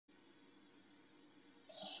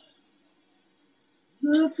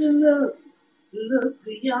Look, look, look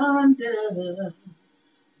yonder.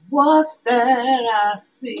 What's that I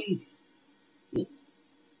see?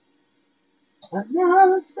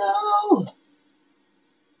 Another soul.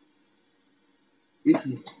 This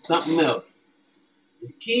is something else.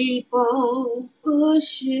 Just keep on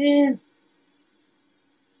pushing.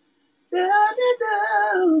 Da, da,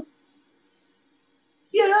 da.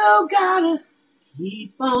 You gotta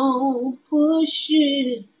keep on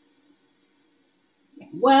pushing.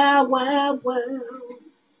 Wow, wow, wow.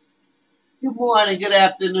 Good morning, good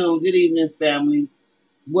afternoon, good evening, family.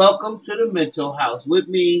 Welcome to the Mental House with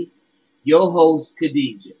me, your host,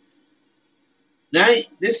 Khadijah. Now,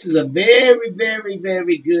 this is a very, very,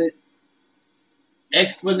 very good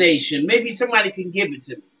explanation. Maybe somebody can give it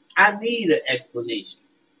to me. I need an explanation.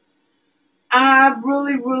 I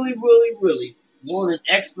really, really, really, really want an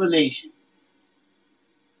explanation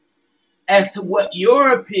as to what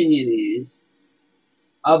your opinion is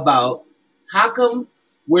about how come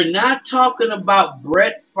we're not talking about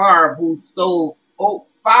Brett Farve, who stole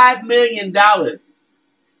 $5 million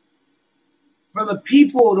from the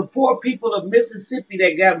people, the poor people of Mississippi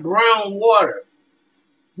that got brown water,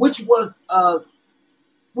 which was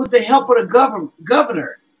with the help of the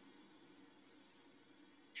governor.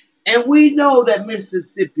 And we know that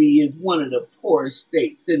Mississippi is one of the poorest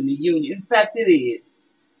states in the union. In fact, it is.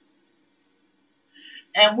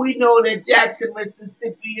 And we know that Jackson,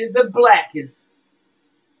 Mississippi is the blackest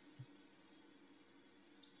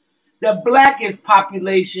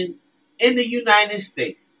population in the United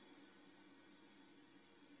States.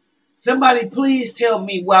 Somebody please tell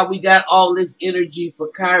me why we got all this energy for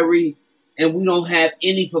Kyrie and we don't have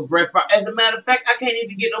any for Brett Favre. As a matter of fact, I can't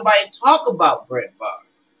even get nobody to talk about Brett Favre.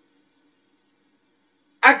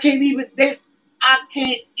 I can't even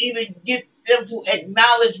get them to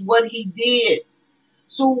acknowledge what he did.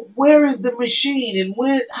 So where is the machine, and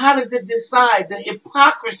how does it decide the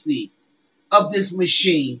hypocrisy of this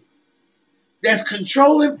machine that's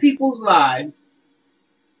controlling people's lives?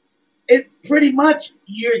 It pretty much,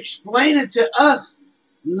 you're explaining to us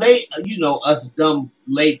us dumb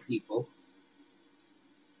lay people,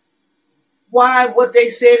 why what they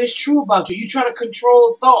said is true about you. You try to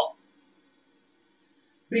control thought.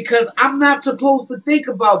 Because I'm not supposed to think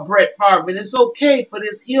about Brett Favre, and it's okay for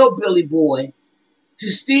this hillbilly boy to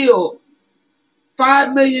steal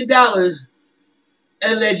 $5 million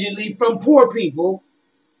allegedly from poor people.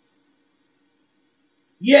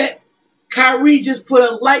 Yet Kyrie just put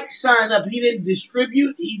a like sign up. He didn't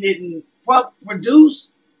distribute. He didn't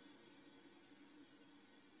produce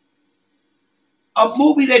a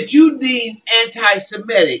movie that you deem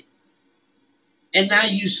anti-Semitic. And now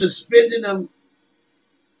you suspending him,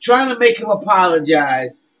 trying to make him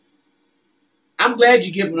apologize. I'm glad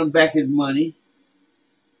you're giving him back his money,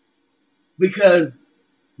 because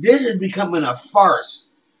this is becoming a farce.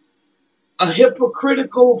 A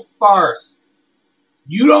hypocritical farce.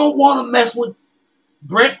 You don't want to mess with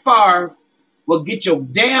Brett Favre, well, get your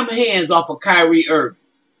damn hands off of Kyrie Irving.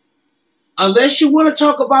 Unless you want to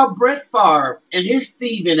talk about Brett Favre and his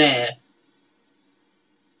thieving ass,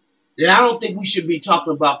 then I don't think we should be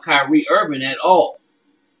talking about Kyrie Irving at all.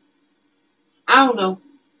 I don't know.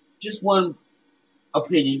 Just one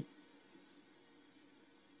opinion.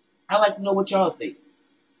 I'd like to know what y'all think.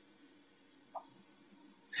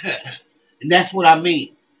 And that's what I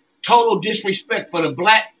mean. Total disrespect for the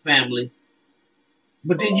black family.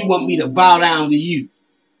 But then you want me to bow down to you.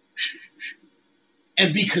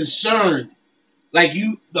 And be concerned. Like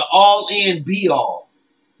you, the all-in be-all.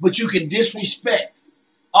 But you can disrespect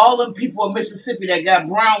all them people in Mississippi that got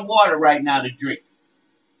brown water right now to drink.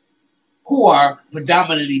 Who are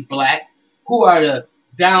predominantly black. Who are the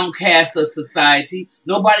downcast of society.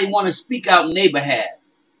 Nobody want to speak out in their behalf.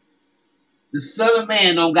 The Son of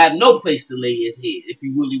Man don't got no place to lay his head, if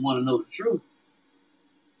you really want to know the truth.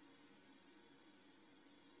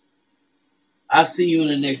 I'll see you in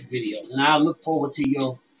the next video, and I'll look forward to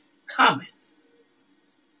your comments.